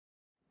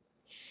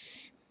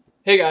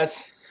Hey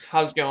guys,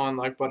 how's it going?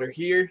 Like Butter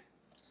here.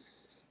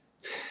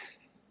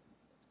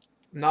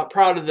 I'm not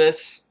proud of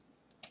this.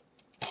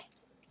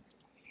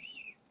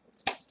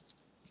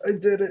 I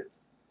did it.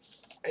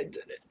 I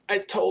did it. I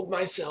told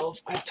myself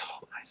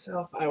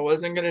I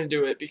wasn't gonna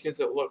do it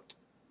because it looked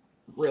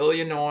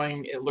really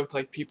annoying. It looked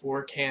like people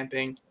were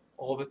camping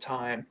all the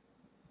time.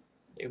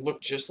 It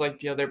looked just like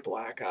the other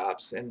Black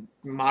Ops and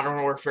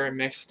Modern Warfare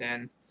mixed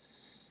in.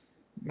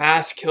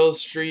 Mass kill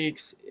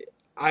streaks.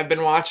 I've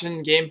been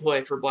watching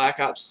gameplay for Black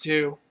Ops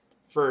 2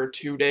 for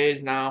 2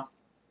 days now,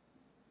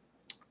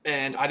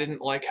 and I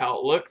didn't like how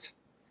it looked.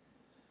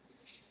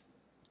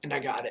 And I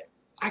got it.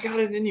 I got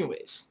it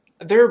anyways.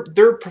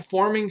 They're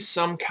performing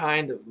some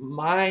kind of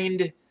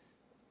mind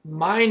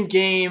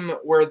game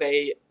where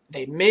they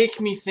make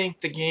me think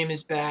the game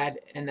is bad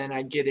and then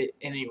I get it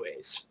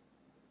anyways.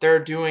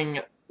 They're doing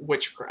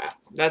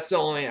witchcraft. That's the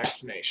only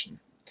explanation.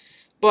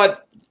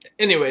 But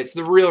anyways,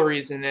 the real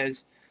reason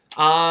is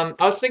I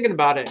was thinking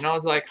about it and I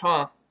was like,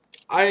 huh,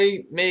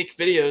 I make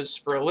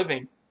videos for a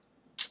living.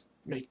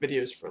 Make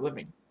videos for a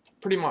living.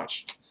 Pretty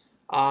much.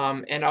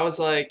 And I was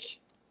like,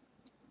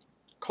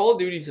 Call of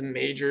Duty is a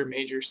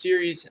major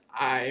series.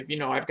 I've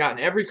gotten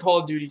every Call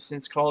of Duty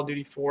since Call of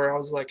Duty 4. I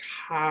was like,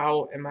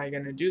 how am I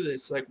going to do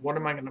this? Like, what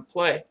am I going to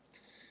play?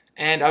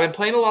 And I've been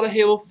playing a lot of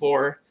Halo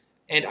 4,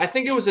 and I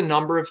think it was a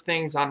number of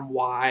things on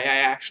why I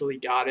actually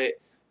got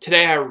it.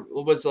 Today I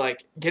was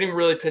like getting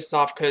really pissed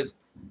off because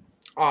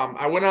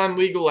I went on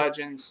League of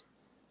Legends.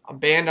 I'm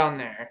banned on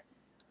there.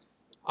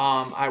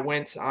 I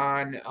went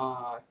on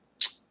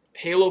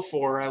Halo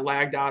 4. I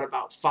lagged out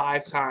about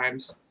 5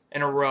 times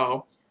in a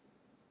row.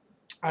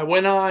 I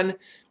went on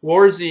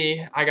War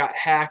Z. I got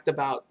hacked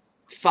about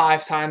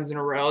 5 times in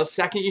a row. The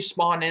second you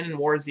spawn in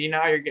War Z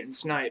now, you're getting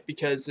sniped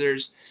because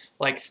there's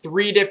like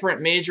 3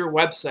 different major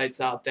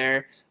websites out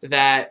there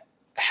that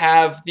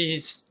have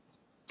these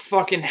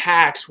fucking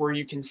hacks where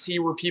you can see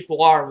where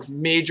people are with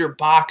major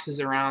boxes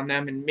around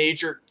them and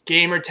major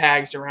gamer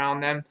tags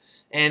around them,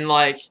 and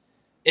like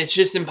it's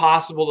just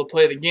impossible to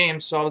play the game.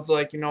 So I was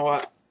like, you know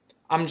what?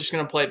 I'm just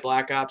gonna play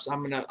Black Ops.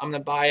 I'm gonna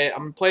buy it.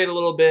 I'm gonna play it a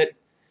little bit.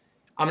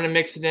 I'm gonna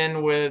mix it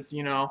in with,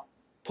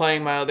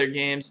 playing my other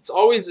games. It's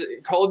always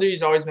Call of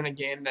Duty's always been a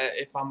game that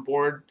if I'm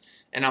bored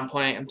and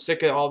I'm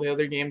sick of all the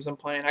other games I'm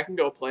playing, I can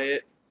go play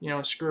it.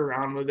 Screw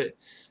around with it,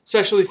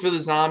 especially for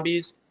the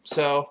zombies.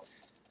 So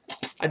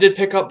I did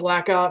pick up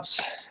Black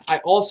Ops. I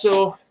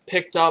also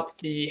picked up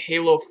the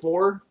Halo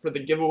 4 for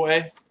the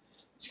giveaway.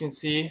 As you can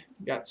see,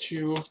 got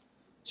two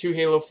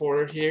Halo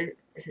 4 here.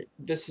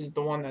 This is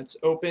the one that's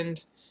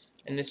opened,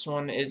 and this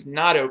one is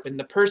not open.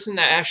 The person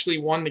that actually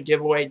won the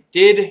giveaway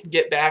did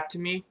get back to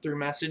me through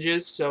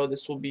messages, so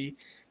this will be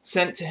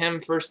sent to him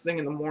first thing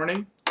in the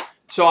morning.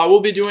 So I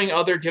will be doing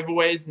other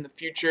giveaways in the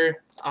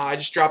future. I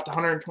just dropped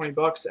 120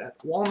 bucks at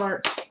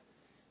Walmart,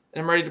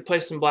 and I'm ready to play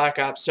some Black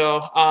Ops.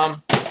 So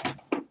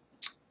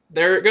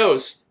there it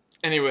goes.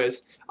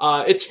 Anyways,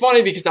 it's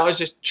funny because I was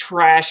just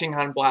trashing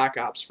on Black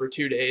Ops for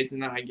 2 days,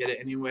 and then I get it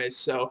anyways.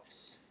 So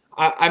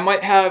I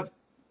might have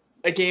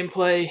a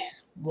gameplay,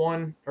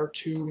 1 or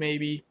 2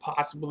 maybe,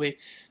 possibly.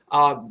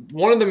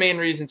 One of the main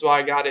reasons why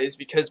I got it is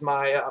because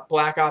my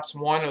Black Ops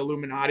 1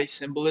 Illuminati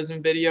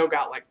symbolism video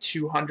got like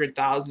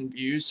 200,000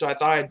 views, so I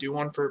thought I'd do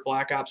one for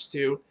Black Ops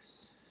 2.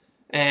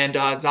 And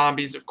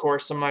zombies, of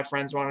course, some of my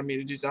friends wanted me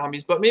to do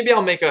zombies, but maybe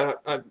I'll make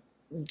a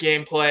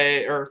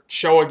gameplay or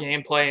show a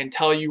gameplay and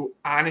tell you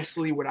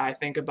honestly what I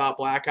think about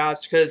Black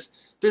Ops,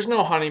 because there's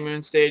no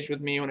honeymoon stage with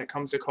me when it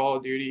comes to Call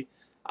of Duty.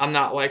 I'm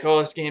not like, oh,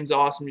 this game's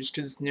awesome just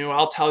because it's new.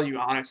 I'll tell you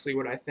honestly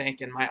what I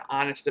think and my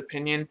honest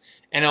opinion,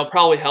 and it'll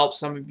probably help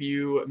some of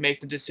you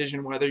make the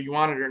decision whether you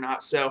want it or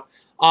not. So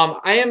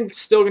I am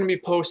still going to be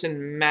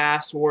posting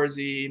mass War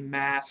Z,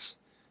 mass.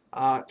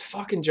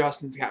 Fucking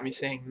Justin's got me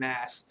saying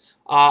mass.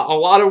 A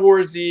lot of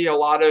War Z, a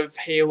lot of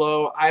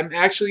Halo. I'm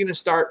actually going to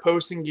start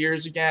posting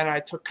Gears again. I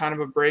took kind of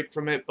a break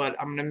from it, but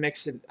I'm going to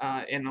mix it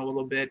in a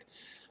little bit.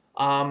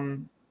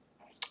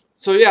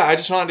 So yeah, I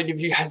just wanted to give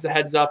you guys a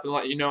heads up and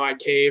let you know I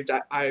caved.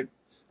 I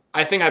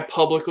think I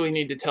publicly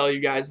need to tell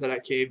you guys that I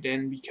caved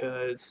in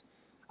because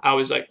I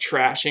was like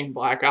trashing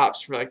Black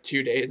Ops for like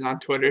 2 days on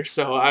Twitter.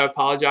 So I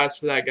apologize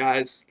for that,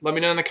 guys. Let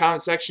me know in the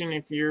comment section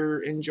if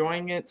you're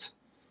enjoying it.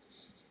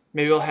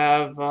 Maybe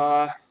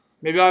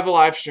maybe I'll have a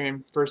live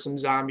stream for some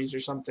zombies or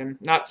something.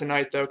 Not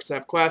tonight though, because I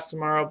have class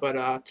tomorrow.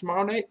 But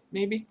tomorrow night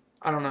maybe.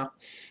 I don't know.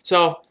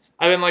 So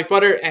I've been like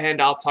Butter,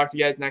 and I'll talk to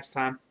you guys next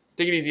time.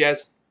 Take it easy,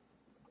 guys.